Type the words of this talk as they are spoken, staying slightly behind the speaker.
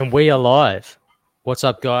And we are live. What's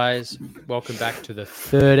up, guys? Welcome back to the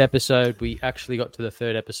third episode. We actually got to the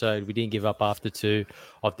third episode. We didn't give up after two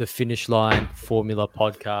of the Finish Line Formula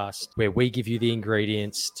podcast, where we give you the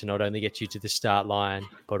ingredients to not only get you to the start line,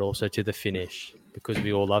 but also to the finish, because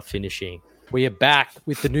we all love finishing. We are back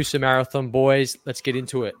with the Noosa Marathon boys. Let's get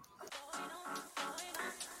into it.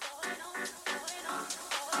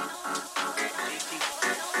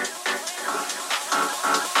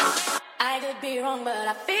 Be wrong, but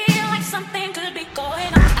I feel like something could be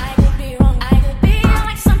going on. I could be wrong. I could feel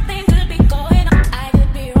like something could be going on. I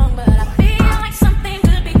could be wrong, but I feel like something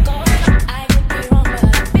could be going on. I could be wrong,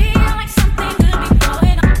 but I feel like something could be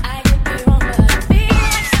going on. I could be wrong, but I feel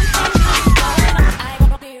like something could be going on. I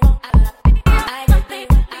could be wrong,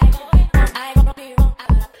 I could be wrong.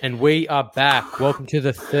 And we are back. Welcome to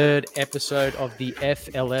the third episode of the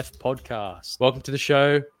FLF podcast. Welcome to the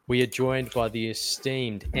show. We are joined by the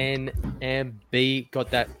esteemed NMB.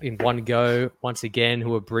 Got that in one go once again,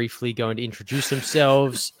 who are briefly going to introduce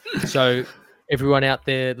themselves. So everyone out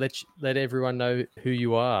there, let everyone know who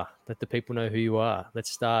you are. Let the people know who you are.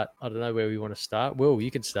 Let's start. I don't know where we want to start. Will,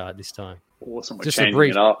 you can start this time. Awesome. We're Just changing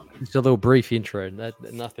it up. Just a little brief intro.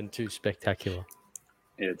 Nothing too spectacular.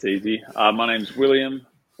 Yeah, it's easy. My name's William,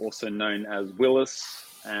 also known as Willis,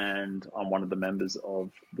 and I'm one of the members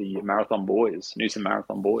of the Marathon Boys, Noosa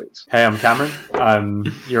Marathon Boys. Hey, I'm Cameron.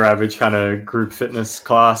 I'm your average kind of group fitness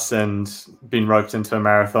class and been roped into a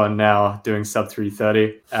marathon now doing sub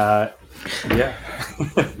 3:30. Yeah.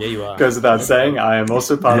 Yeah, you are. Goes without saying, I am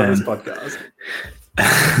also part of this podcast.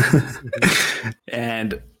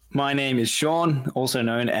 And my name is Sean, also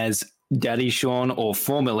known as Daddy Sean or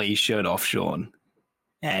formerly Shirt Off Sean.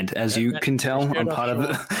 And as you can tell, I'm part of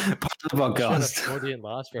the podcast. It didn't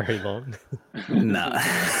last very long. Nah.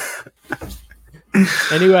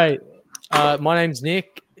 Anyway, my name's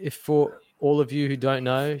Nick. If for all of you who don't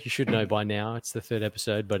know, you should know by now. It's the third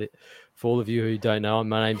episode, but for all of you who don't know,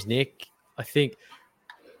 my name's Nick. I think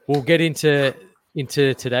we'll get into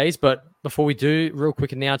today's, but before we do, real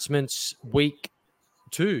quick announcements. Week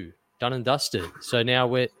 2, done and dusted. So now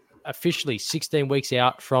we're officially 16 weeks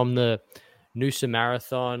out from the Noosa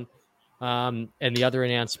Marathon. And the other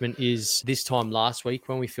announcement is this time last week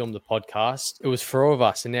when we filmed the podcast, it was 4 of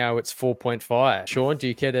us and now it's 4.5. Sean, do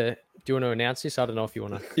you want to announce this? I don't know if you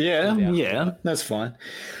want to. Yeah, that's fine.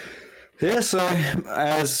 Yeah, so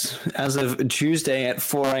as of Tuesday at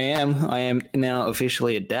 4 a.m., I am now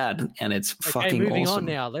officially a dad, and it's fucking moving awesome. On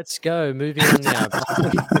now. Let's go. Moving on now.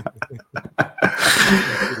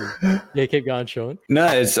 Yeah, keep going, Sean.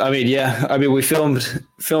 No, we filmed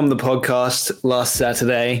the podcast last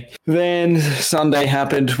Saturday. Then Sunday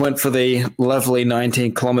happened, went for the lovely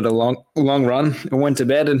 19-kilometer long run. I went to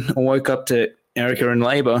bed and I woke up to Erica in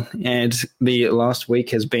labor, and the last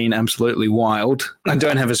week has been absolutely wild. I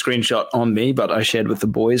don't have a screenshot on me, but I shared with the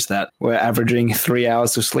boys that we're averaging 3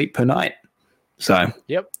 hours of sleep per night. So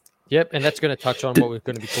Yep, and that's going to touch on what we're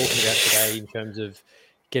going to be talking about today in terms of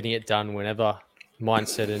getting it done whenever,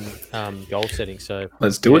 mindset and goal setting. So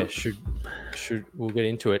let's do it. We'll get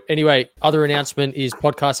into it. Anyway, other announcement is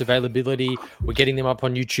podcast availability. We're getting them up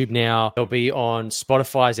on YouTube now. They'll be on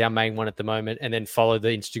Spotify is our main one at the moment, and then follow the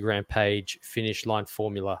Instagram page, Finish Line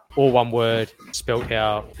Formula, all one word, spelled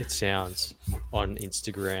how it sounds on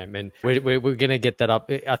Instagram. And we're going to get that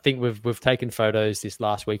up. I think we've taken photos this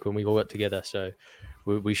last week when we all got together. So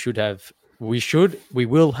we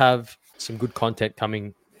will have some good content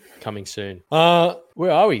coming soon.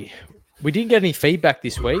 Where are we? We didn't get any feedback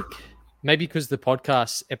this week. Maybe because the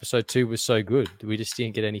podcast episode 2 was so good, we just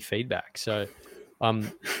didn't get any feedback. So, I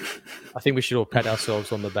think we should all pat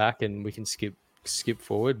ourselves on the back and we can skip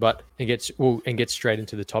forward, and get straight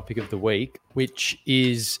into the topic of the week, which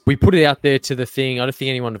is we put it out there to the thing. I don't think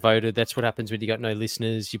anyone voted. That's what happens when you got no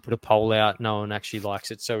listeners. You put a poll out, no one actually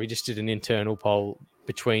likes it. So we just did an internal poll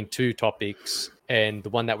between 2 topics, and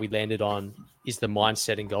the one that we landed on is the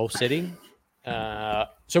mindset and goal setting.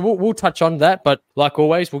 So we'll touch on that, but like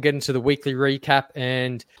always, we'll get into the weekly recap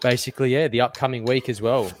and basically, the upcoming week as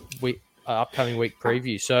well. Upcoming week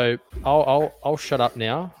preview. So I'll shut up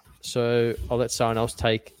now. So I'll let someone else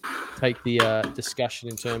take the discussion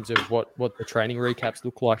in terms of what the training recaps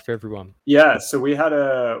look like for everyone. Yeah, so we had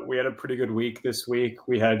a pretty good week this week.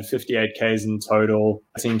 We had 58 Ks in total,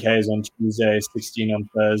 18 Ks on Tuesday, 16 on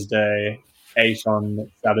Thursday, 8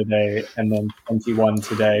 on Saturday, and then 21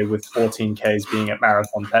 today, with 14 Ks being at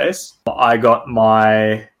marathon pace. I got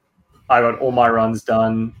all my runs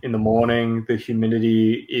done in the morning. The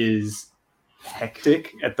humidity is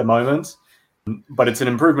hectic at the moment, but it's an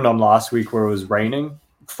improvement on last week where it was raining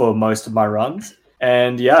for most of my runs.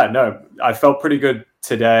 And I felt pretty good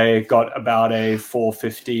today, got about a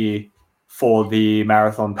 4:50 for the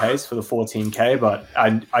marathon pace for the 14K, but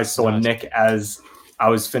I saw Nice. Nick as I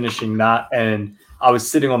was finishing that, and I was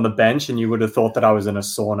sitting on the bench, and you would have thought that I was in a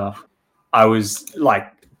sauna. I was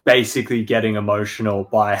like basically getting emotional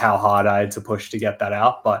by how hard I had to push to get that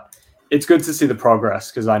out, but it's good to see the progress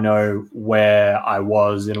because I know where I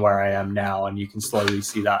was and where I am now, and you can slowly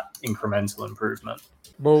see that incremental improvement.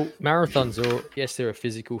 Well, marathons are, yes, they're a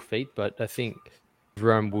physical feat, but I think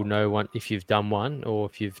everyone will know one if you've done one or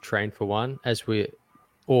if you've trained for one, as we're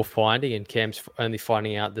all finding, and Cam's only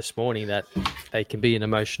finding out this morning that they can be an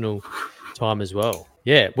emotional time as well.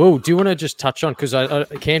 Yeah. Well, do you want to just touch on, because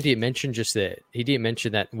Cam didn't mention just there, he didn't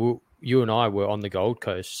mention that you and I were on the Gold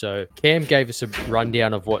Coast. So Cam gave us a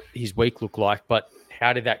rundown of what his week looked like, but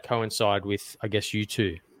how did that coincide with, I guess, you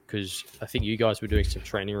two? Because I think you guys were doing some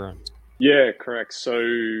training runs. Yeah, correct.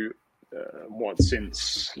 So,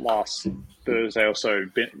 since last Thursday or so,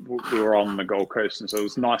 we were on the Gold Coast, and so it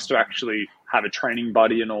was nice to actually have a training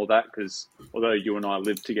buddy and all that, because although you and I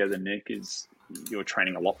live together, Nick, you're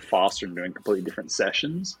training a lot faster and doing completely different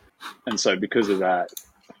sessions. And so because of that,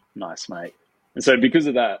 nice, mate. And so because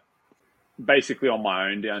of that, basically on my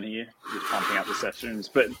own down here, just pumping up the sessions.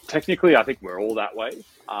 But technically, I think we're all that way.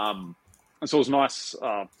 And so it was nice,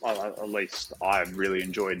 at least I really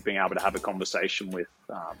enjoyed being able to have a conversation with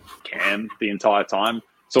Cam the entire time.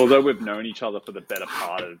 So although we've known each other for the better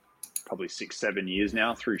part of probably 6-7 years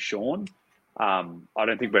now through Sean, I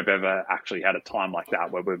don't think we've ever actually had a time like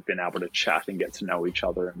that where we've been able to chat and get to know each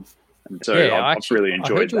other. And so Yeah, I've really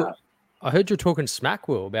enjoyed that. I heard you talking smack,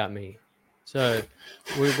 Will, about me. So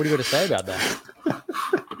what do you got to say about that?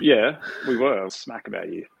 Yeah, we were. Smack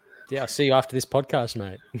about you. Yeah, I'll see you after this podcast,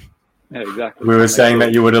 mate. Yeah, exactly. We were saying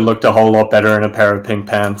that you would have looked a whole lot better in a pair of pink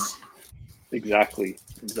pants. Exactly.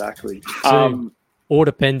 Soon.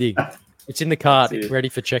 Order pending. It's in the cart, That's it. ready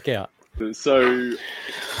for checkout. So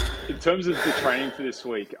in terms of the training for this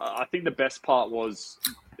week, I think the best part was,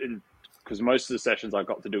 because most of the sessions I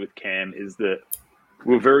got to do with Cam, is that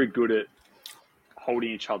we're very good at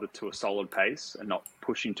holding each other to a solid pace and not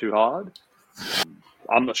pushing too hard.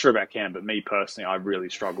 I'm not sure about Cam, but me personally, I really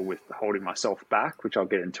struggle with holding myself back, which I'll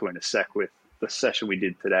get into in a sec with the session we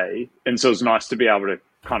did today. And so it's nice to be able to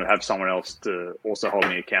kind of have someone else to also hold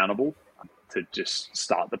me accountable, to just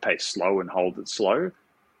start the pace slow and hold it slow.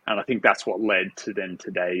 And I think that's what led to then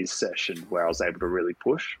today's session, where I was able to really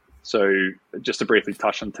push. So just to briefly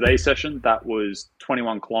touch on today's session, that was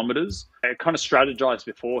 21 kilometers. I kind of strategized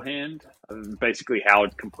beforehand, basically how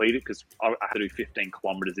I'd complete it, because I had to do 15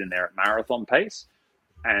 kilometers in there at marathon pace.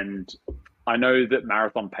 And I know that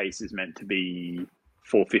marathon pace is meant to be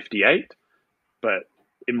 4:58, but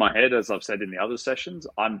in my head, as I've said in the other sessions,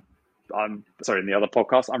 in the other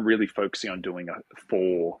podcast, I'm really focusing on doing a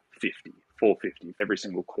 4:50 every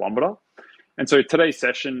single kilometer. And so today's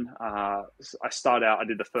session, I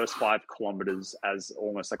did the first 5 kilometers as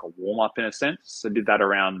almost like a warm up in a sense. So I did that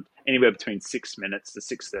around anywhere between 6 minutes to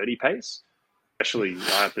 6:30 pace. Especially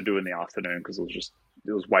I have to do in the afternoon because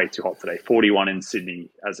it was way too hot today. 41 in Sydney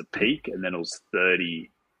as a peak, and then it was 30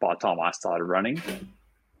 by the time I started running.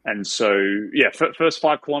 And so, yeah, first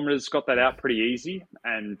 5 kilometers, got that out pretty easy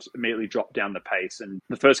and immediately dropped down the pace. And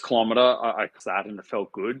the first kilometer, I sat and it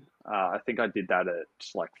felt good. I think I did that at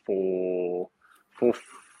like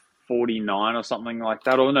 4:49 or something like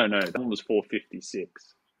that. Or no, that one was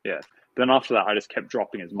 4:56. Yeah. Then after that, I just kept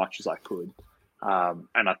dropping as much as I could.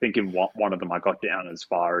 And I think in one of them, I got down as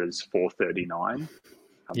far as 4:39.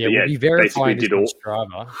 Yeah, we'll be verifying this on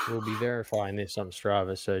Strava. We'll be verifying this on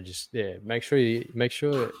Strava. So just make sure you're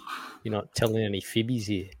not telling any fibbies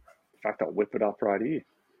here. In fact, I'll whip it up right here.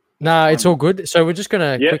 No, it's all good. So we're just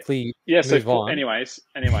gonna quickly move on. Anyway,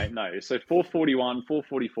 no. So 4:41,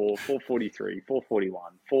 4:44, 4:43,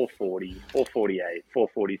 4:41, 4:40, 4:48,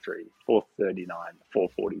 4:43, 4:39,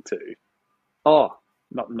 4:42. Oh,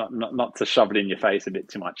 not to shove it in your face a bit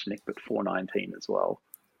too much, Nick, but 4:19 as well.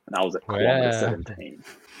 And I was at kilometer 17.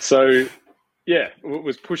 So, yeah,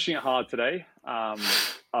 was pushing it hard today. I've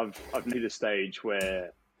hit a stage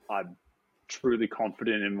where I'm truly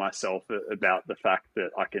confident in myself about the fact that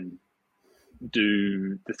I can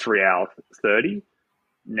do the 3 hour 30.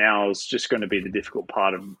 Now it's just going to be the difficult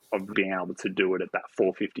part of being able to do it at that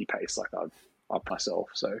 4:50 pace like I've up myself.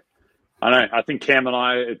 So I know. I think Cam and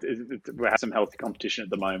I we have some healthy competition at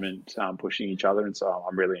the moment, pushing each other, and so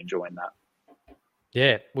I'm really enjoying that.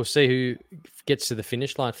 Yeah, we'll see who gets to the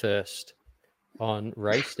finish line first on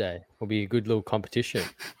race day. Will be a good little competition.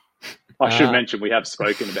 I should mention we have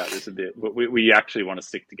spoken about this a bit. We actually want to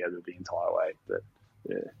stick together the entire way. But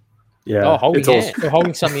yeah. Oh, holding hands. Or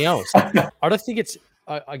holding something else. I don't think it's.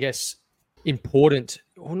 I guess important,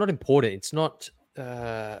 or not important. It's not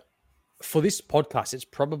for this podcast. It's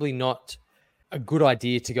probably not a good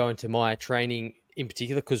idea to go into my training in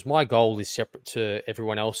particular, because my goal is separate to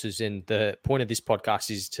everyone else's, and the point of this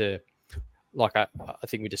podcast is to, like I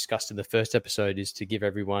think we discussed in the first episode, is to give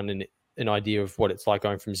everyone an idea of what it's like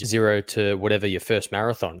going from zero to whatever your first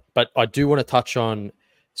marathon. But I do want to touch on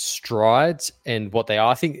strides and what they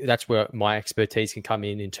are. I think that's where my expertise can come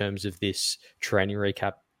in terms of this training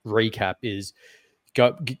recap is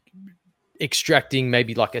extracting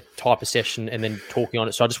maybe like a type of session and then talking on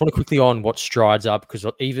it. So I just want to quickly on what strides are, because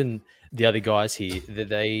even the other guys here, that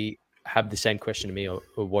they have the same question to me of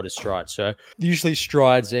what is strides. So usually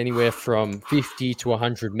strides anywhere from 50 to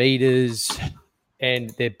 100 meters. And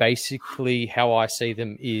they're basically, how I see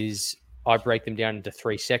them is I break them down into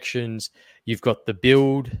 3 sections. You've got the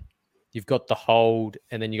build, you've got the hold,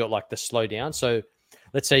 and then you got like the slow down. So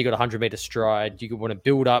let's say you got a 100-meter stride. You want to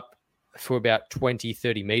build up for about 20,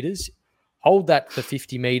 30 meters, hold that for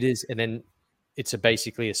 50 meters, and then it's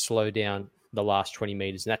basically a slow down the last 20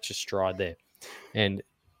 meters, and that's your stride there. And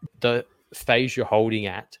the phase you're holding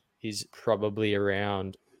at is probably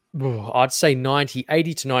around, I'd say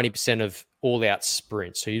 80 to 90% of all-out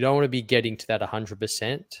sprint. So you don't want to be getting to that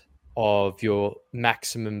 100% of your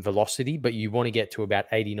maximum velocity, but you want to get to about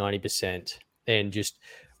 80, 90% and just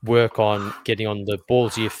work on getting on the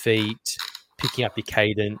balls of your feet, picking up your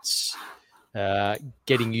cadence,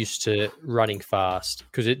 getting used to running fast,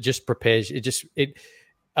 because it just prepares, it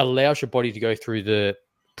allows your body to go through the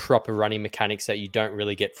proper running mechanics that you don't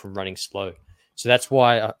really get from running slow. So that's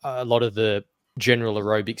why a lot of the general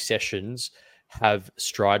aerobic sessions have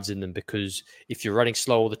strides in them, because if you're running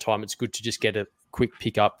slow all the time, it's good to just get a quick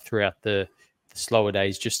pick up throughout the slower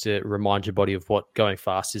days, just to remind your body of what going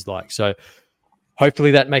fast is like. So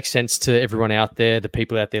hopefully that makes sense to everyone out there, the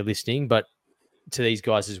people out there listening, but to these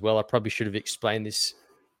guys as well. I probably should have explained this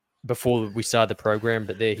before we started the program,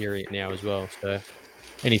 but they're hearing it now as well. So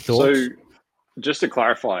any thoughts? So just to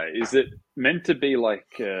clarify, is it meant to be like,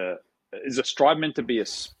 is a stride meant to be a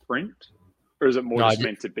sprint, or is it more just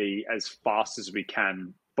meant to be as fast as we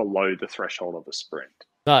can below the threshold of a sprint?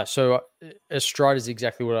 No, so a stride is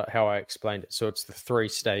exactly how I explained it. So it's the 3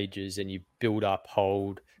 stages, and you build up,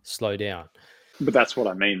 hold, slow down. But that's what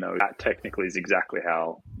I mean, though. That technically is exactly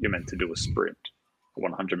how you're meant to do a sprint, a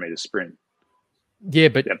 100-meter sprint. Yeah,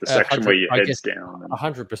 but you have the section where your head's down.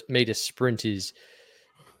 100-meter sprint is,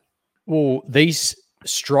 well, these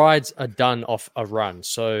strides are done off a run.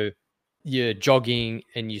 So you're jogging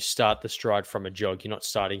and you start the stride from a jog. You're not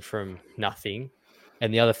starting from nothing.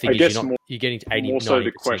 And the other thing is you're getting to 80,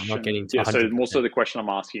 90%, not getting to 100%. So more so the question I'm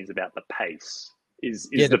asking is about the pace. Is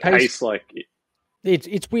the pace like...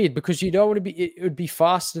 It's weird, because you don't want to be... It would be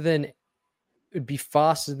faster than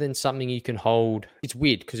something you can hold. It's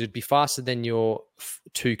weird because it'd be faster than your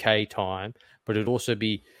 2K time, but it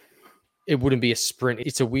wouldn't be a sprint.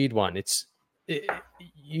 It's a weird one.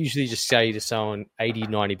 Usually just say to someone 80,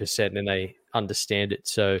 90% and they understand it.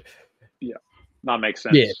 So yeah, that makes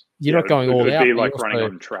sense. Yeah, you're not going all out. It'd be like running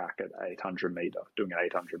on track at 800 meter, doing an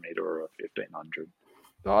 800 meter or a 1500.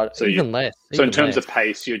 So even less. So in terms of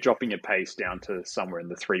pace, you're dropping your pace down to somewhere in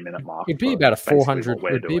the 3-minute mark. It'd be about a 400. It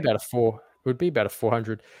would be about a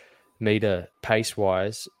 400 meter pace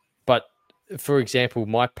wise. But for example,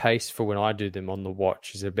 my pace for when I do them on the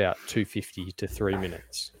watch is about 250 to 3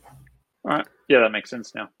 minutes. All right. Yeah, that makes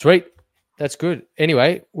sense now. Sweet. That's good.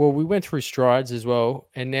 Anyway, well, we went through strides as well.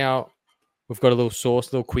 And now we've got a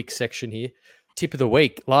little quick section here. Tip of the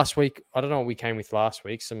week. Last week, I don't know what we came with last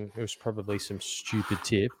week. It was probably some stupid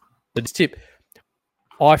tip. But this tip,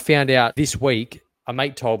 I found out this week, a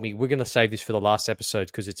mate told me, we're going to save this for the last episode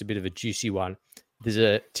because it's a bit of a juicy one. There's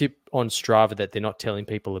a tip on Strava that they're not telling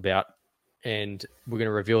people about, and we're going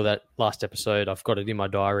to reveal that last episode. I've got it in my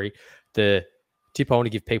diary. The tip I want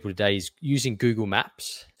to give people today is using Google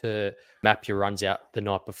Maps to map your runs out the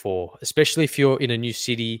night before, especially if you're in a new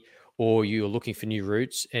city or you're looking for new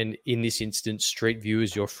routes. And in this instance, Street View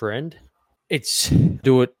is your friend.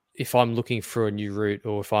 Do it if I'm looking for a new route,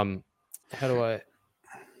 or if I'm, how do I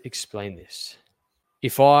explain this?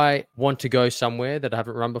 If I want to go somewhere that I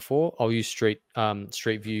haven't run before, I'll use Street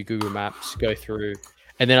View, Google Maps, go through.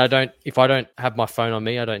 And then if I don't have my phone on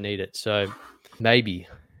me, I don't need it. So maybe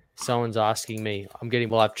someone's asking me, I'm getting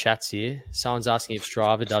live chats here. Someone's asking if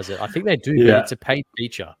Strava does it. I think they do, but it's a paid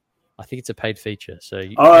feature. I think it's a paid feature. So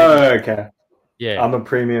okay. Yeah. I'm a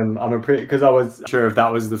premium, because I was sure if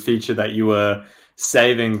that was the feature that you were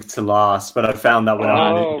saving to last, but I found that when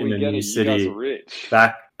I'm in a new city,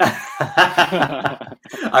 back. I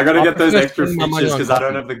got to get those extra features because I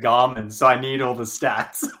don't have the Garmin, so I need all the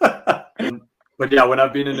stats. But yeah, when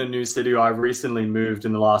I've been in a new city, I've recently moved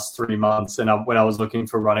in the last 3 months, and when I was looking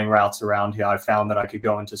for running routes around here, I found that I could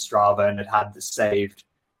go into Strava and it had the saved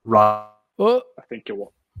run. Oh, I think your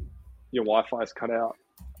Wi-Fi's cut out.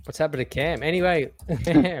 what's happened to Cam? Anyway,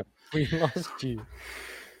 Cam, we lost you.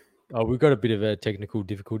 Oh, we've got a bit of technical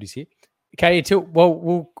difficulties here. Okay,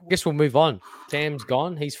 we'll guess we'll move on. Cam's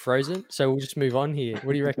gone; he's frozen, so we'll just move on here.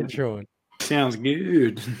 What do you reckon, Sean? Sounds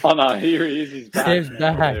good. Oh no, here he is. He's back. Cam's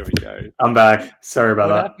now. back. There we go. I'm back. Sorry What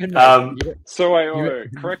about happened, that. mate? So wait, You-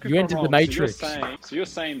 correct me you if I'm entered the wrong. Matrix. So you're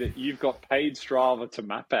saying that you've got paid Strava to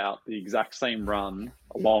map out the exact same run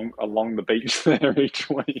along the beach there each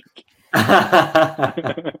week.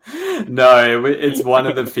 No, it's one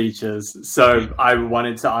of the features. So I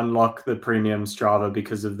wanted to unlock the premium Strava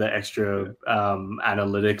because of the extra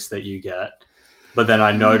analytics that you get. But then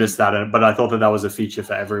I noticed that, but I thought that was a feature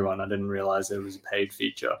for everyone. I didn't realize it was a paid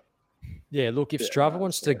feature. Yeah, look, if Strava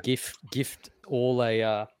wants to gift all they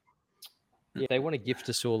want to gift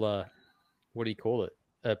us all what do you call it?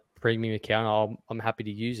 A premium account. I'm happy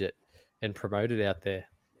to use it and promote it out there.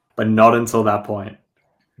 But not until that point.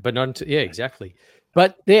 But not until, yeah, exactly.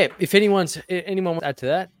 But yeah, if anyone wants to add to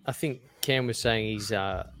that, I think Cam was saying he's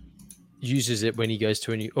uses it when he goes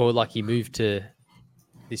to he moved to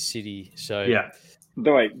this city. So Yeah.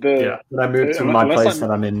 But But I moved to my place that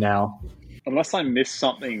I'm in now. Unless I missed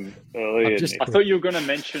something earlier, just- I thought you were going to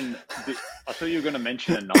mention. I thought you were going to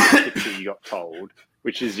mention another tip that you got told,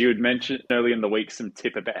 which is you had mentioned earlier in the week some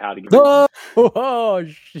tip about how to get.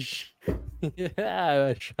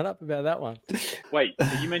 Yeah, shut up about that one. Wait,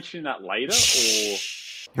 are you mentioning that later, or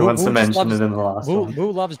He wants to Will just mention loves- it in the last one.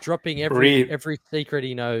 Will loves dropping Read. every secret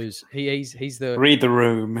he knows. He's the Read the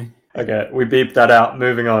room. Okay, we beeped that out.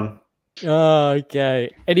 Moving on. Oh, okay.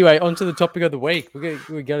 Anyway, on to the topic of the week. We're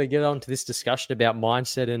going to get on to this discussion about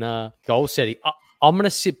mindset and goal setting. I'm going to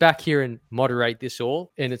sit back here and moderate this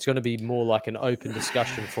all, and it's going to be more like an open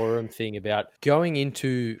discussion forum thing about going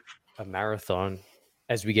into a marathon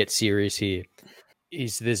as we get serious here.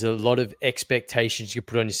 There's a lot of expectations you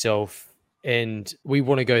put on yourself, and we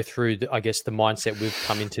want to go through, the mindset we've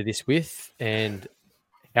come into this with and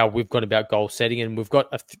how we've gone about goal setting, and we've got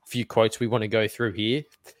a few quotes we want to go through here.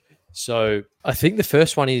 So I think the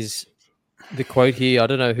first one is the quote here. I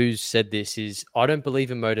don't know who said this. Is I don't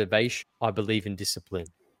believe in motivation. I believe in discipline.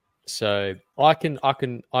 So I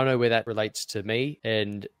know where that relates to me,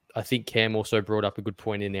 and I think Cam also brought up a good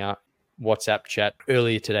point in our WhatsApp chat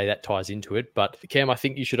earlier today that ties into it. But Cam, I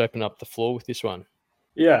think you should open up the floor with this one.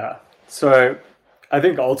 Yeah. So I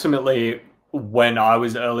think ultimately when I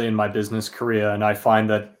was early in my business career, and I find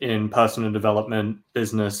that in personal development,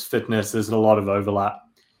 business, fitness, there's a lot of overlap.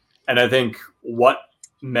 And I think what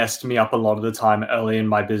messed me up a lot of the time early in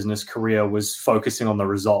my business career was focusing on the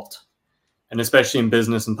result. And especially in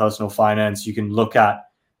business and personal finance, you can look at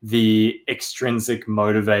the extrinsic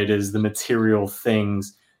motivators, the material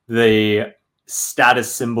things, the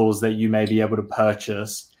status symbols that you may be able to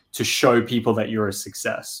purchase to show people that you're a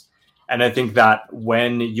success. And I think that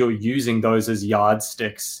when you're using those as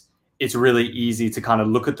yardsticks, it's really easy to kind of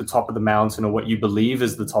look at the top of the mountain or what you believe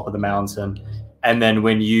is the top of the mountain. And then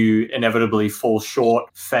when you inevitably fall short,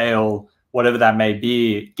 fail, whatever that may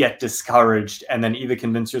be, get discouraged, and then either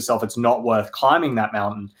convince yourself it's not worth climbing that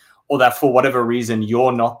mountain, or that for whatever reason,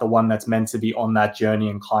 you're not the one that's meant to be on that journey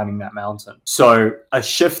and climbing that mountain. So a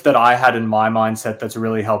shift that I had in my mindset that's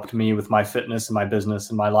really helped me with my fitness and my business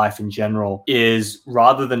and my life in general is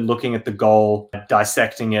rather than looking at the goal,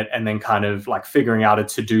 dissecting it, and then kind of like figuring out a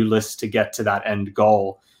to-do list to get to that end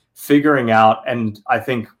goal, figuring out, and I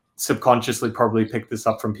think subconsciously probably picked this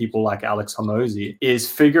up from people like Alex Hormozy, is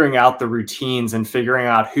figuring out the routines and figuring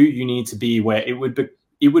out who you need to be, where it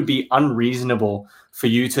would be unreasonable for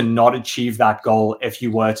you to not achieve that goal if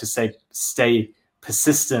you were to stay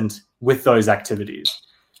persistent with those activities.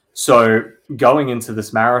 So going into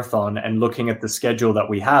this marathon and looking at the schedule that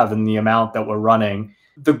we have and the amount that we're running,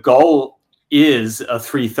 the goal is a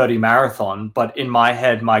 3:30 marathon, but in my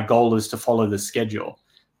head, my goal is to follow the schedule.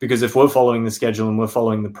 Because if we're following the schedule and we're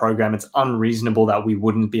following the program, it's unreasonable that we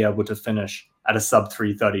wouldn't be able to finish at a sub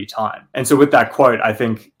 3:30 time. And so with that quote, I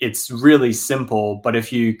think it's really simple, but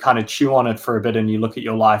if you kind of chew on it for a bit and you look at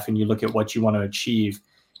your life and you look at what you want to achieve,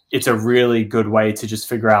 it's a really good way to just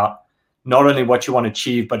figure out not only what you want to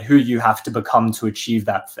achieve, but who you have to become to achieve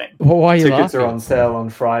that thing. Well, why are you Tickets laughing? are on sale on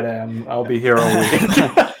Friday. I'll be here all week.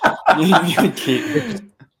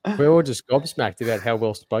 We're all just gobsmacked about how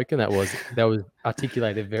well spoken that was. That was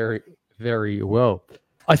articulated very, very well.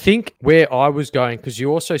 I think where I was going, because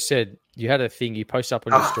you also said you had a thing you post up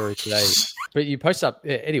on your story today, but you post up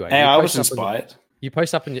anyway. Hey, you I post was up on- inspired. You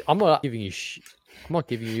post up, and I'm not giving you I'm not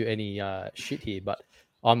giving you any shit here, but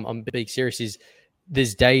I'm being serious. Is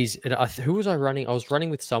there's days, and who was I running? I was running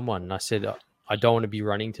with someone, and I said I don't want to be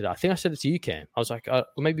running today. I think I said it to you, Cam. I was like, or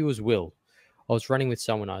maybe it was Will. I was running with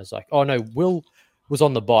someone. I was like, oh no, Will was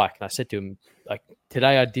on the bike, and I said to him, like,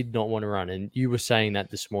 today I did not want to run, and you were saying that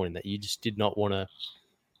this morning that you just did not want to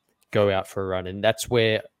go out for a run, and that's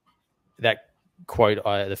where that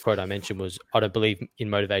the quote I mentioned was, I don't believe in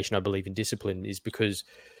motivation, I believe in discipline, is because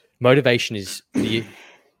motivation is the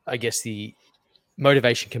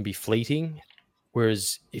motivation can be fleeting,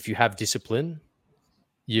 whereas if you have discipline,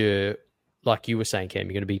 you're, like you were saying, Cam,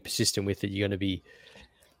 you're going to be persistent with it. You're going to be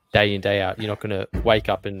day in, day out. You're not going to wake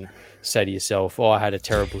up and say to yourself, oh, I had a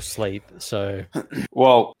terrible sleep. So,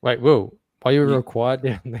 Well, wait, Will, why are you real quiet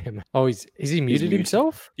down there, man? Oh, is he muted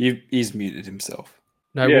himself? He's muted himself.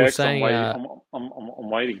 No, Yeah, we were 'cause saying, I'm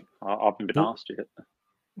waiting. I haven't been asked yet.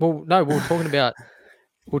 well, no, we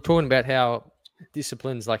we're talking about how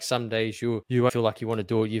disciplines, like some days you feel like you want to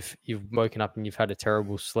do it. You've woken up and you've had a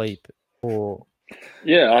terrible sleep, or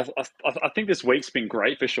Yeah, I think this week's been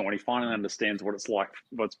great for Sean. He finally understands what it's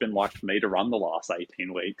been like for me to run the last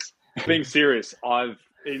 18 weeks. Being serious,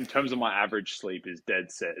 in terms of my average sleep is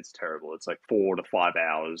dead set. It's terrible. It's like 4 to 5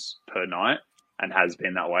 hours per night, and has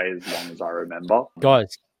been that way as long as I remember.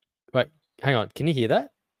 guys, wait, hang on. Can you hear that?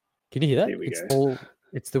 Can you hear that? Here we It's go.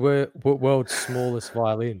 it's the world's smallest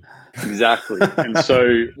violin. Exactly. And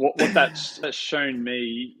so what that's shown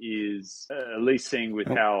me is, at least seeing with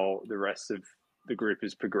how the rest of the group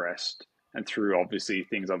has progressed, and through obviously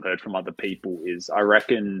things I've heard from other people, is I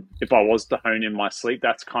reckon if I was to hone in my sleep,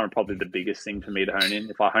 that's kind of probably the biggest thing for me to hone in.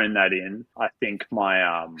 If I hone that in, I think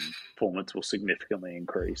my performance will significantly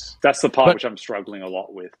increase. That's the part which I'm struggling a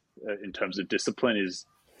lot with in terms of discipline, is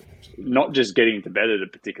not just getting to bed at a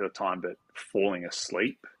particular time, but falling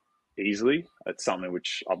asleep easily. It's something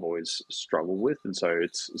which I've always struggled with, and so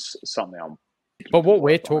it's something I'm. But what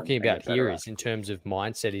we're talking about here is, in terms of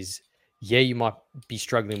mindset, is you might be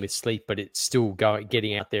struggling with sleep, but it's still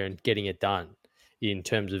getting out there and getting it done. In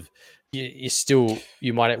terms of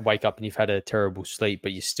you might wake up and you've had a terrible sleep,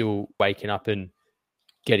 but you're still waking up and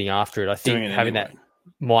getting after it. I think having that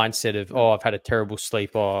mindset of, oh, I've had a terrible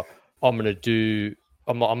sleep, or I'm going to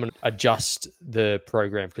adjust the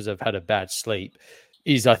program because I've had a bad sleep,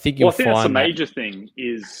 is I think you'll find that's a major thing.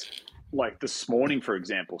 Is like this morning, for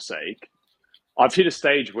example's sake, I've hit a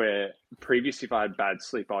stage where previously, if I had bad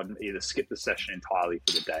sleep, I'd either skip the session entirely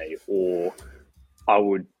for the day, or I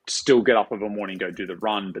would still get up of a morning, go do the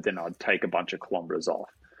run, but then I'd take a bunch of kilometers off.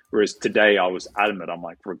 Whereas today I was adamant. I'm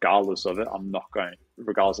like, regardless of it,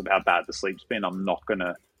 regardless of how bad the sleep's been, I'm not going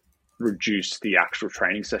to reduce the actual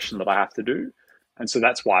training session that I have to do. And so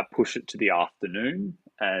that's why I push it to the afternoon,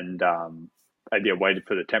 and I waited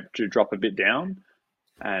for the temperature to drop a bit down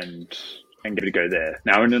and give it a go there.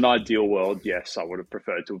 Now, in an ideal world, yes, I would have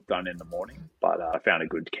preferred to have done in the morning, but I found a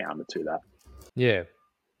good counter to that.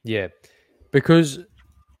 Yeah, because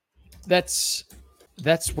that's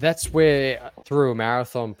where through a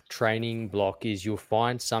marathon training block is you'll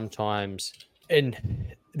find sometimes,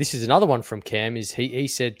 and this is another one from Cam, is he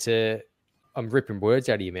said to, I'm ripping words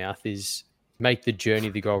out of your mouth, is make the journey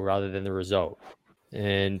the goal rather than the result.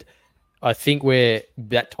 And I think where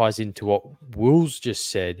that ties into what Will's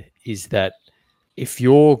just said is that if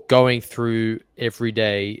you're going through every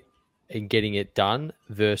day and getting it done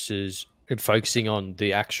versus and focusing on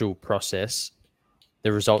the actual process,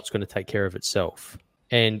 the result's going to take care of itself.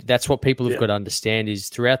 And that's what people have got to understand, is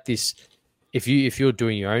throughout this, if you're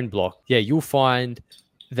doing your own block, you'll find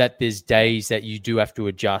that there's days that you do have to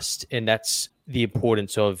adjust. And that's the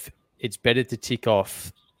importance of, it's better to tick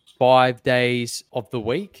off 5 days of the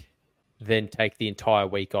week than take the entire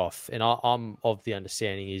week off. And I'm of the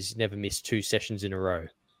understanding is never miss 2 sessions in a row.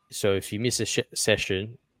 So if you miss a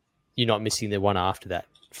session, you're not missing the one after that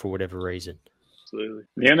for whatever reason. Absolutely.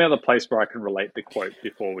 The only other place where I can relate the quote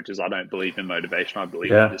before, which is I don't believe in motivation, I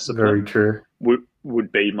believe in discipline. Very true.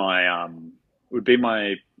 Would be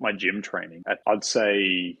my gym training. I'd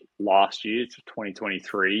say last year,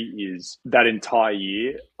 2023, is that entire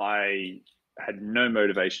year I had no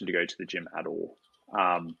motivation to go to the gym at all.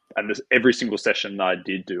 And every single session that I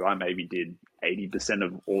did do, I maybe did 80%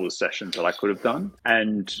 of all the sessions that I could have done.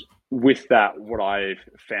 And with that, what I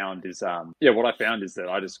found is that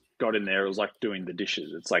I just got in there. It was like doing the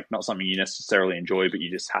dishes. It's like not something you necessarily enjoy, but you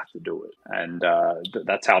just have to do it. And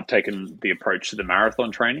that's how I've taken the approach to the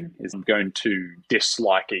marathon training, is I'm going to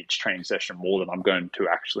dislike each training session more than I'm going to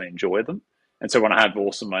actually enjoy them. And so when I have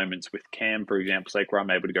awesome moments with Cam, for example, like where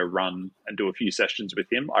I'm able to go run and do a few sessions with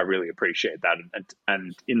him, I really appreciate that.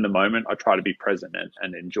 And in the moment, I try to be present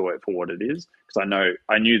and enjoy it for what it is. Because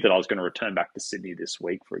I knew that I was going to return back to Sydney this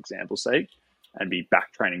week, for example's sake, and be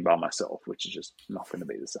back training by myself, which is just not going to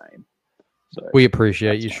be the same. So We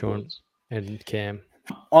appreciate you, Sean and Cam.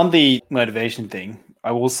 On the motivation thing,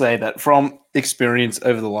 I will say that from experience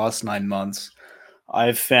over the last 9 months,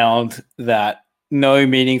 I've found that no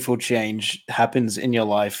meaningful change happens in your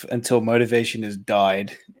life until motivation has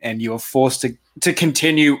died and you're forced to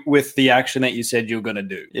continue with the action that you said you're going to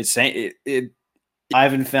do. I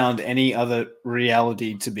haven't found any other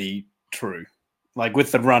reality to be true. Like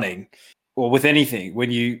with the running or with anything,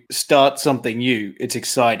 when you start something new, it's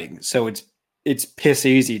exciting. So it's piss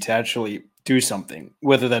easy to actually do something,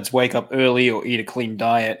 whether that's wake up early or eat a clean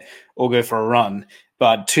diet or go for a run.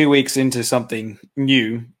 But 2 weeks into something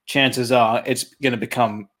new, chances are it's going to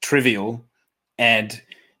become trivial, and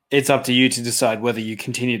it's up to you to decide whether you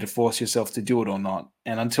continue to force yourself to do it or not.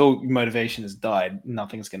 And until motivation has died,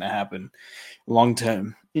 nothing's going to happen long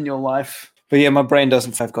term in your life. But yeah, my brain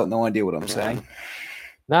doesn't. I've got no idea what I'm saying.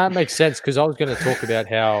 No, it makes sense because I was going to talk about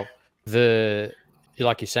how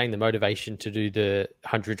like you're saying, the motivation to do the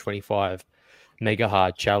 125 mega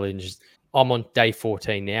hard challenge. I'm on day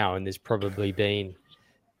 14 now, and there's probably been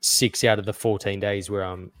 6 out of the 14 days where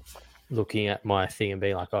I'm looking at my thing and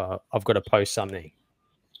being like, oh, I've got to post something.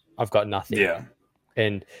 I've got nothing. Yeah.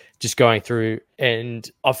 And just going through, and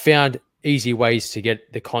I've found easy ways to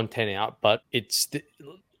get the content out, but it's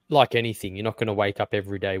like anything. You're not going to wake up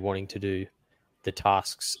every day wanting to do the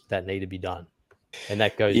tasks that need to be done. And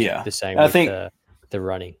that goes the same with the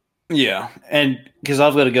running. Yeah, and because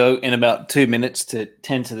I've got to go in about 2 minutes to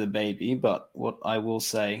tend to the baby, but what I will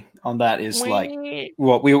say on that is like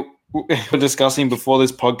what we were discussing before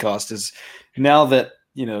this podcast is now that,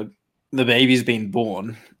 you know, the baby's been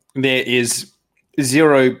born, there is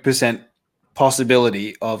 0%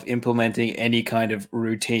 possibility of implementing any kind of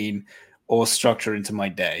routine or structure into my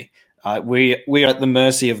day. We are at the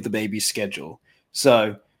mercy of the baby's schedule.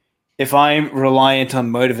 So if I'm reliant on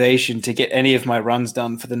motivation to get any of my runs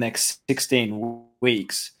done for the next 16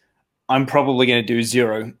 weeks, I'm probably going to do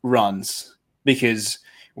 0 runs, because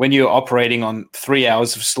when you're operating on 3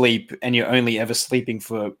 hours of sleep and you're only ever sleeping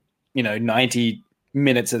for, 90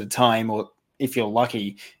 minutes at a time, or if you're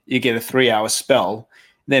lucky, you get a 3-hour spell,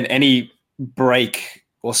 then any break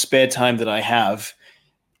or spare time that I have,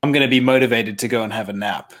 I'm going to be motivated to go and have a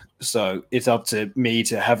nap. So it's up to me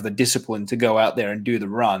to have the discipline to go out there and do the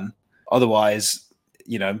run. Otherwise,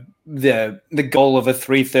 the goal of a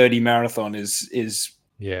 3:30 marathon is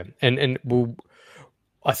and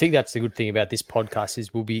I think that's the good thing about this podcast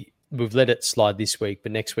is we've let it slide this week,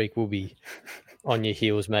 but next week we'll be on your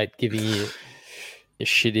heels, mate, giving you your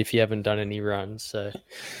shit if you haven't done any runs. So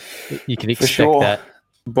you can expect that.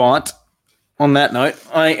 But on that note,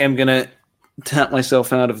 I am going to tap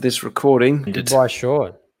myself out of this recording. Goodbye,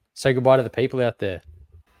 Sean. Say goodbye to the people out there.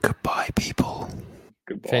 Goodbye, people.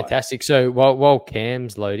 Goodbye. Fantastic. So while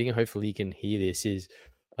Cam's loading, hopefully you can hear this,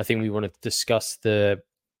 I think we want to discuss the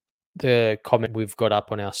comment we've got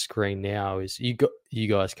up on our screen now. Is you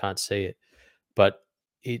guys can't see it, but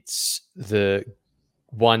it's the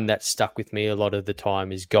one that stuck with me a lot of the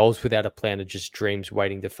time is goals without a plan are just dreams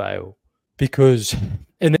waiting to fail. Because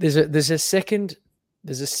and there's a second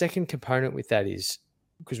component with that is,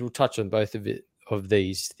 because we'll touch on both of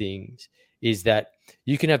these things, is that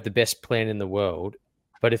you can have the best plan in the world,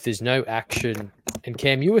 but if there's no action, and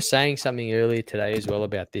Cam, you were saying something earlier today as well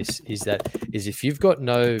about this, is if you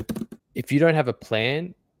don't have a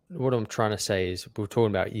plan, what I'm trying to say is we're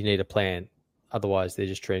talking about you need a plan, otherwise they're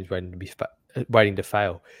just dreams waiting to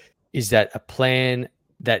fail. Is that a plan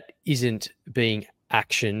that isn't being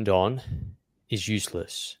actioned on is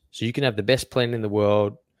useless. So you can have the best plan in the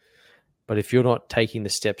world, but if you're not taking the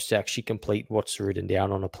steps to actually complete what's written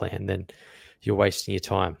down on a plan, then you're wasting your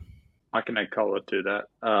time. I can add color to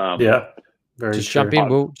that. Just jump in,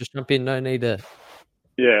 Will. Just jump in. No need to.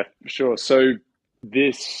 Yeah, sure. So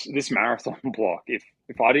this marathon block, if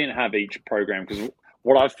I didn't have each program, because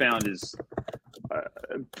what I've found is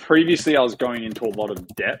previously I was going into a lot of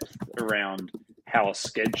depth around how I was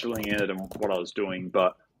scheduling it and what I was doing,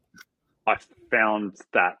 but I found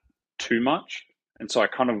that too much. And so I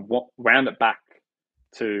kind of wound it back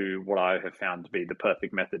to what I have found to be the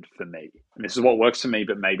perfect method for me. And this is what works for me,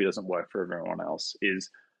 but maybe doesn't work for everyone else, is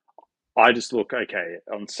I just look, okay,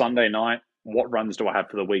 on Sunday night, what runs do I have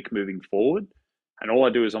for the week moving forward? And all I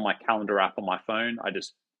do is on my calendar app on my phone, I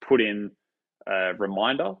just put in a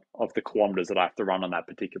reminder of the kilometers that I have to run on that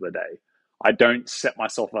particular day. I don't set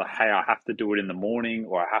myself a, hey, I have to do it in the morning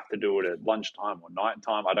or I have to do it at lunchtime or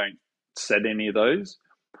nighttime. I don't set any of those.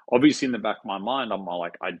 Obviously, in the back of my mind, I'm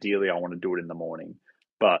like, ideally, I want to do it in the morning.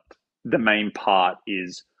 But the main part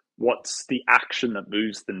is what's the action that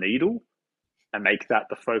moves the needle, and make that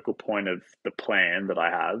the focal point of the plan that I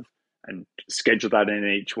have, and schedule that in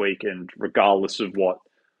each week. And regardless of what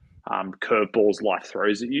curveballs life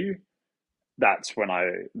throws at you, that's when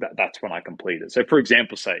I complete it. So, for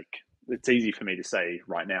example's sake, it's easy for me to say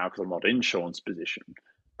right now because I'm not in Sean's position.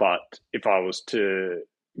 But if I was to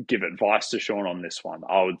give advice to Sean on this one,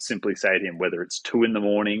 I would simply say to him, whether it's 2 in the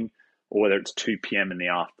morning or whether it's 2 p.m. in the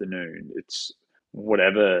afternoon, it's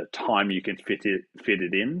whatever time you can fit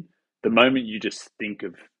it in. The moment you just think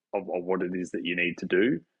of what it is that you need to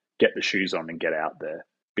do, get the shoes on and get out there,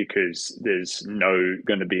 because there's no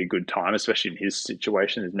going to be a good time, especially in his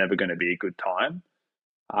situation. There's never going to be a good time.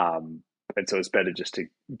 And so it's better just to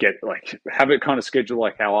have it kind of scheduled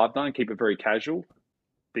like how I've done, keep it very casual.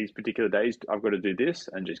 These particular days, I've got to do this,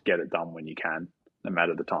 and just get it done when you can, no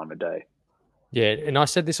matter the time of day. Yeah, and I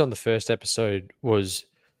said this on the first episode, was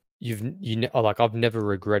I've never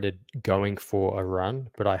regretted going for a run,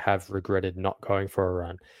 but I have regretted not going for a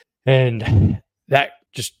run. And that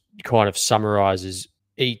just kind of summarizes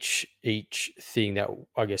each thing that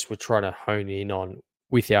I guess we're trying to hone in on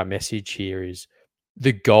with our message here. Is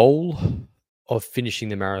the goal of finishing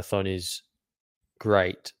the marathon is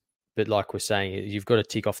great, but like we're saying, you've got to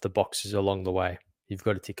tick off the boxes along the way.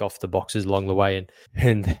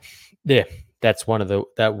 And yeah, that's one of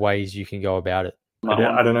the ways you can go about it.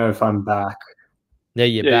 I don't know if I'm back. Yeah,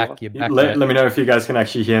 you're back. You're back. Let me know if you guys can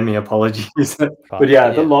actually hear me. Apologies. But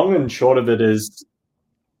yeah, the long and short of it is,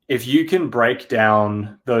 if you can break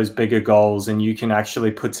down those bigger goals and you can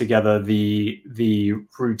actually put together the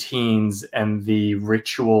routines and the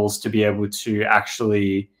rituals to be able to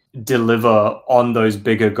actually deliver on those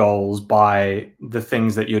bigger goals by the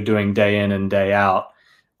things that you're doing day in and day out,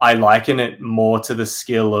 I liken it more to the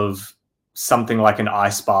skill of something like an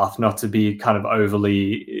ice bath, not to be kind of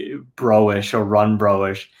overly bro-ish or run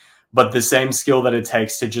bro-ish, but the same skill that it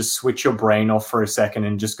takes to just switch your brain off for a second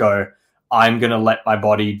and just go, I'm going to let my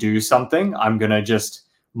body do something. I'm going to just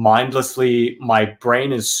mindlessly, my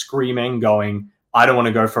brain is screaming, going, I don't want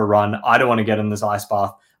to go for a run. I don't want to get in this ice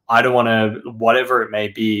bath. I don't want to, whatever it may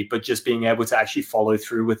be, but just being able to actually follow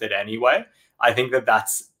through with it anyway. I think that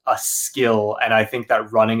that's a skill. And I think that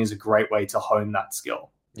running is a great way to hone that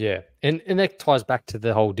skill. Yeah. And that ties back to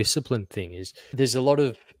the whole discipline thing. Is there's a lot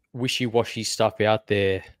of wishy-washy stuff out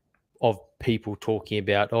there of people talking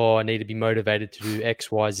about, I need to be motivated to do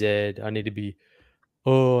X, Y, Z. I need to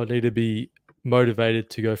be motivated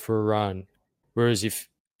to go for a run. Whereas if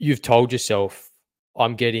you've told yourself,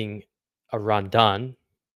 I'm getting a run done,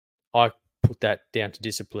 I put that down to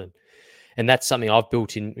discipline. And that's something I've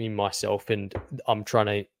built in myself, and I'm trying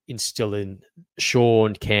to instill in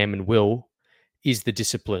Sean, Cam, and Will, is the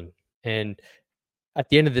discipline. And at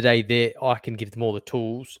the end of the day, there I can give them all the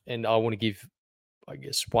tools, and I want to give, I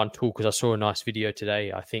guess, one tool, because I saw a nice video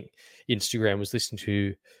today. I think Instagram was listening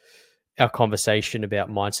to our conversation about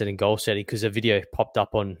mindset and goal setting, because a video popped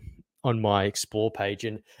up on my Explore page,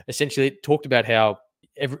 and essentially it talked about how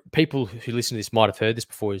people who listen to this might have heard this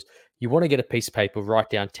before. Is you want to get a piece of paper, write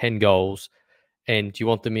down 10 goals, and you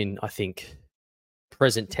want them in, I think,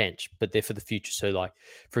 present tense, but they're for the future. So, like,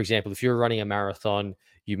 for example, if you're running a marathon,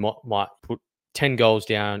 you might put 10 goals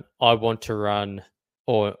down. I want to run,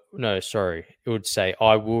 or no, sorry, it would say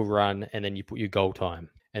I will run, and then you put your goal time,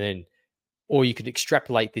 and then, or you could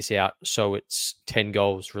extrapolate this out so it's 10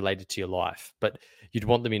 goals related to your life, but you'd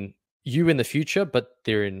want them in you in the future, but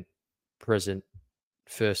they're in present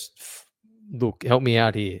first. Look, help me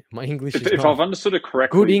out here. My English is if not, I've understood it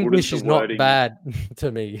correctly, good English is not bad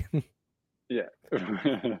to me. Yeah.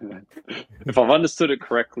 If I've understood it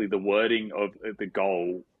correctly, the wording of the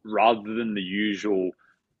goal, rather than the usual,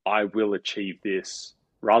 I will achieve this,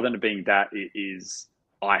 rather than it being that, it is,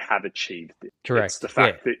 I have achieved it. Correct. It's the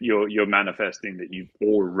fact that you're manifesting that you've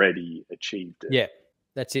already achieved it. Yeah,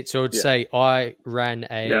 that's it. So it'd say, I ran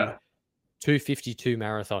a 252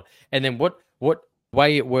 marathon. And then what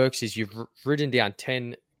way it works is you've written down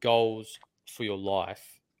 10 goals for your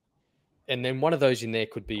life. And then one of those in there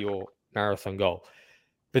could be your marathon goal.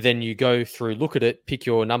 But then you go through, look at it, pick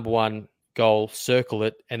your number one goal, circle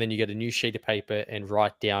it, and then you get a new sheet of paper and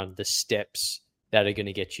write down the steps that are going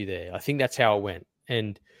to get you there. I think that's how it went.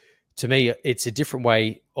 And to me, it's a different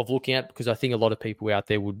way of looking at it, because I think a lot of people out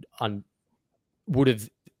there would have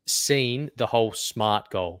seen the whole SMART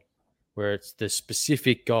goal, where it's the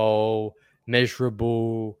specific goal,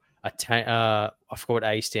 measurable, I forgot what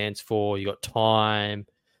A stands for. You got time,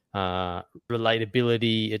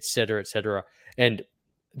 relatability, etc. And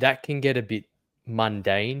that can get a bit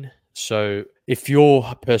mundane. So if you're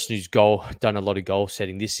a person who's done a lot of goal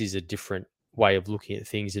setting, this is a different way of looking at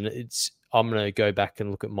things. And I'm going to go back and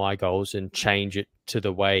look at my goals and change it to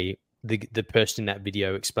the way the person in that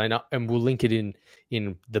video explained it. And we'll link it in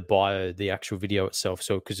the bio, the actual video itself.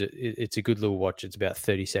 So, because it's a good little watch. It's about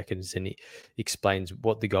 30 seconds and it explains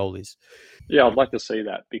what the goal is. Yeah, I'd like to see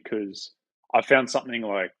that, because I found something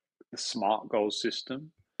like the SMART goals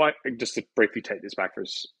system. Just to briefly take this back for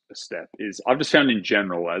a step, is I've just found in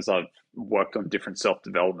general, as I've worked on different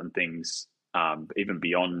self-development things, even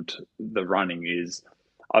beyond the running, is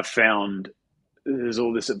I've found there's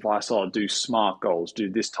all this advice, do SMART goals, do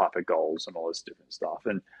this type of goals and all this different stuff.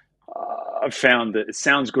 And I've found that it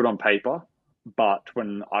sounds good on paper, but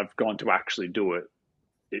when I've gone to actually do it,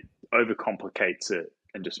 it overcomplicates it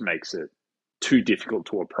and just makes it too difficult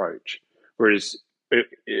to approach. Whereas,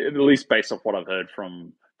 at least based off what I've heard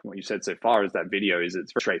from what you said so far, is that video is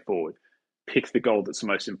it's very straightforward. Pick the goal that's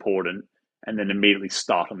most important and then immediately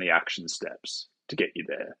start on the action steps to get you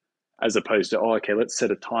there. As opposed to, okay, let's set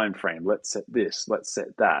a time frame. Let's set this, let's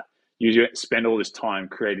set that. You spend all this time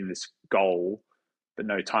creating this goal, but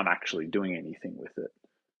no time actually doing anything with it.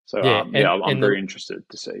 So I'm very interested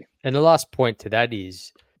to see. And the last point to that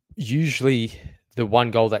is usually the one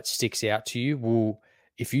goal that sticks out to you will,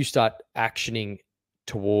 if you start actioning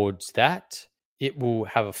towards that, it will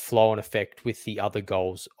have a flow-on effect with the other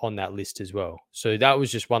goals on that list as well. So that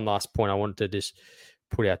was just one last point I wanted to just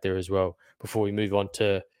put out there as well before we move on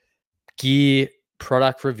to gear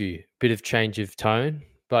product review. Bit of change of tone,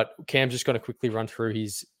 but Cam's just going to quickly run through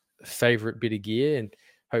his favorite bit of gear, and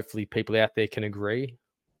hopefully people out there can agree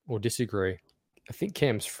or disagree. I think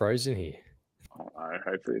Cam's frozen here. Oh, no,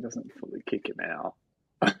 hopefully it doesn't fully kick him out.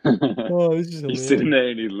 He's sitting there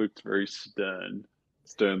and he looked very sternly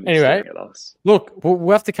anyway, staring at us. Look,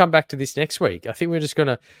 we'll have to come back to this next week. I think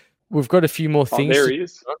we've got a few more things. There he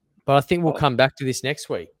is. But I think we'll come back to this next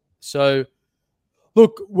week. So,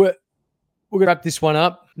 look, we're going to wrap this one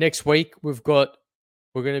up. Next week, we're going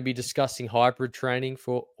to be discussing hybrid training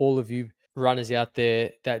for all of you runners out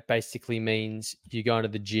there. That basically means you're going to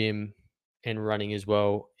the gym and running as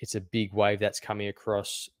well. It's a big wave that's coming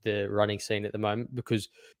across the running scene at the moment, because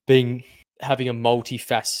having a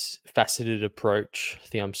multifaceted approach, I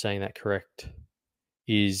think I'm saying that correct,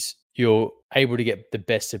 is you're able to get the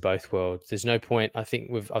best of both worlds. There's no point, I think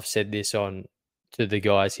I've said this to the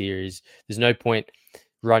guys here, is there's no point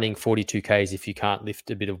running 42Ks if you can't lift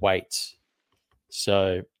a bit of weights.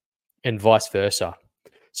 So, and vice versa.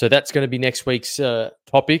 So that's going to be next week's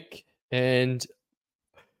topic. And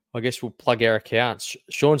I guess we'll plug our accounts.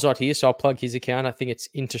 Sean's not here, so I'll plug his account. I think it's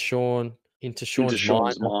Into Sean's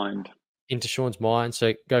Mind. Into Sean's Mind.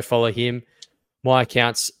 So go follow him. My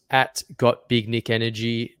account's at Got Big Nick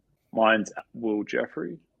Energy. Mine's at Will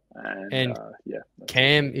Jeffrey. And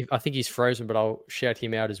Cam, I think he's frozen, but I'll shout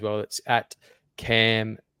him out as well. It's at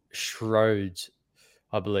Cam Schrodes,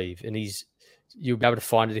 I believe. And you'll be able to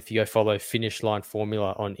find it if you go follow Finish Line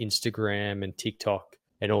Formula on Instagram and TikTok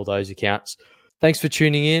and all those accounts. Thanks for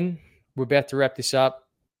tuning in. We're about to wrap this up.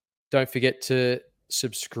 Don't forget to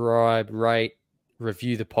subscribe, rate,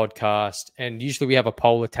 review the podcast. And usually we have a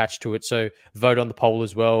poll attached to it, so vote on the poll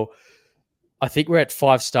as well. I think we're at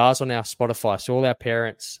 5 stars on our Spotify. So all our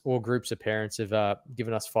parents, all groups of parents have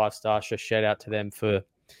given us 5 stars. So shout out to them for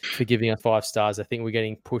giving us 5 stars. I think we're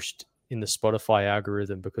getting pushed in the Spotify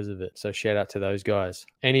algorithm because of it. So shout out to those guys.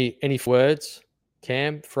 Any words?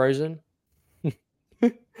 Cam, frozen?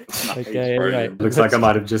 Okay, anyway. Looks like I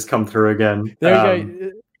might have just come through again. There you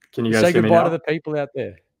go. Can you guys say hear me goodbye now? to the people out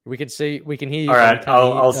there? We can hear you. All right,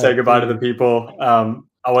 I'll say goodbye to the people.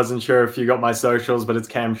 I wasn't sure if you got my socials, but it's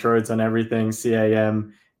Cam Schroeds on everything.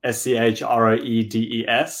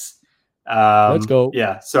 CamSchroedes. Let's go.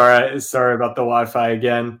 Yeah, sorry about the Wi-Fi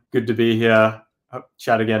again. Good to be here.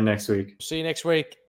 Chat again next week. See you next week.